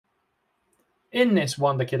In this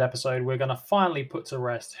Wonderkid episode, we're going to finally put to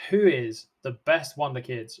rest who is the best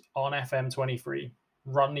Wonderkids on FM23.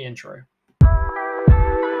 Run the intro.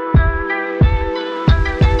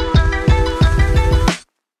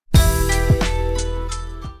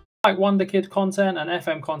 Like Wonderkid content and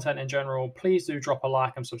FM content in general, please do drop a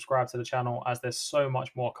like and subscribe to the channel as there's so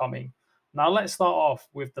much more coming. Now let's start off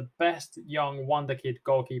with the best young Wonderkid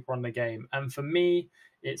goalkeeper on the game. And for me,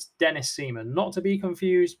 it's Dennis Seaman. Not to be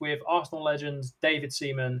confused with Arsenal legends David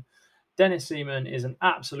Seaman. Dennis Seaman is an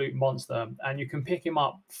absolute monster, and you can pick him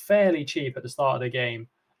up fairly cheap at the start of the game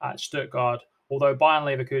at Stuttgart. Although Bayern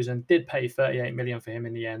Leverkusen did pay 38 million for him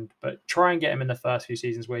in the end, but try and get him in the first few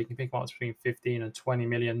seasons where you can pick him up between 15 and 20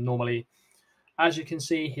 million normally. As you can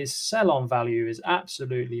see, his sell-on value is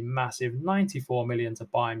absolutely massive, 94 million to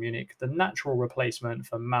Bayern Munich, the natural replacement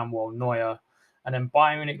for Manuel Neuer. And then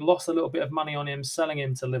Bayern Munich lost a little bit of money on him, selling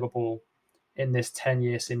him to Liverpool in this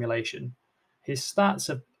 10-year simulation. His stats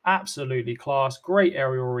are absolutely class, great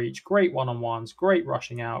aerial reach, great one-on-ones, great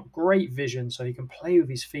rushing out, great vision, so he can play with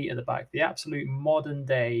his feet at the back. The absolute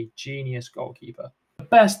modern-day genius goalkeeper. The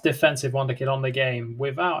best defensive Wonderkid on the game,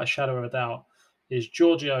 without a shadow of a doubt, is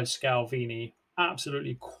Giorgio Scalvini.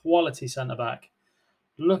 Absolutely quality centre-back.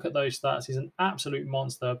 Look at those stats. He's an absolute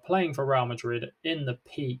monster, playing for Real Madrid in the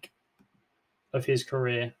peak of his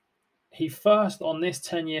career. He first, on this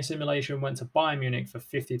 10-year simulation, went to Bayern Munich for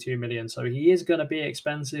 52 million. So he is going to be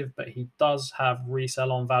expensive, but he does have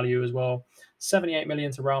resell on value as well. 78 million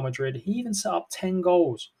to Real Madrid. He even set up 10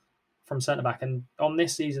 goals from centre-back, and on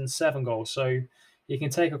this season, 7 goals. So he can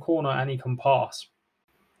take a corner and he can pass.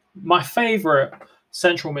 My favourite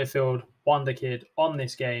central midfield Wonderkid on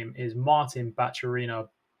this game is Martin Bacciarino,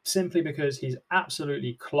 simply because he's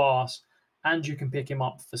absolutely class, and you can pick him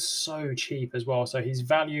up for so cheap as well. So his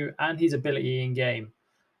value and his ability in game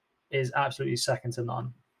is absolutely second to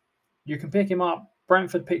none. You can pick him up.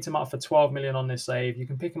 Brentford picked him up for 12 million on this save. You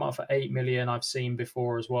can pick him up for 8 million. I've seen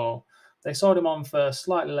before as well. They sold him on for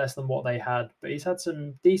slightly less than what they had, but he's had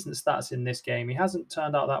some decent stats in this game. He hasn't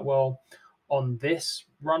turned out that well on this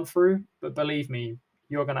run through, but believe me,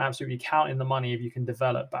 you're going to absolutely count in the money if you can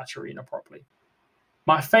develop Bacciarino properly.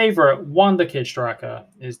 My favourite Wonderkid striker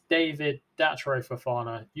is David Datro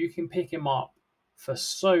Fofana. You can pick him up for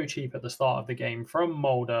so cheap at the start of the game from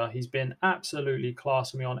Mulder. He's been absolutely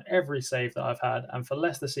class for me on every save that I've had. And for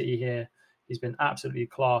Leicester City here, he's been absolutely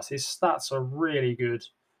class. His stats are really good.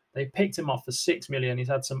 They picked him up for 6 million. He's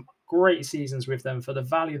had some great seasons with them. For the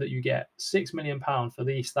value that you get, £6 million for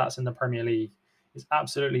these stats in the Premier League is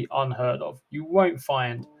absolutely unheard of. You won't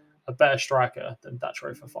find a better striker than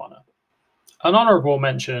Datro Fofana. An honourable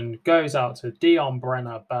mention goes out to Dion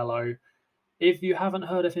Brenner Bello. If you haven't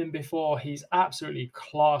heard of him before, he's absolutely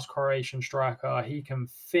class Croatian striker. He can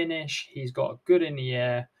finish, he's got good in the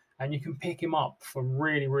air, and you can pick him up for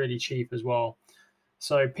really, really cheap as well.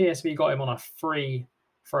 So PSV got him on a free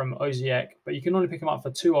from Osijek, but you can only pick him up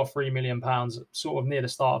for £2 or £3 million, sort of near the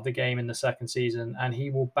start of the game in the second season, and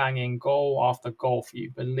he will bang in goal after goal for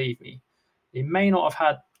you, believe me. He may not have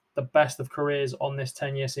had the best of careers on this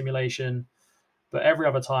 10-year simulation, but every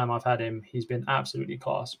other time I've had him, he's been absolutely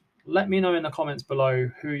class. Let me know in the comments below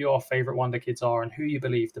who your favourite Wonderkids are and who you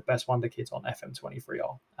believe the best Wonderkids on FM23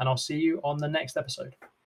 are. And I'll see you on the next episode.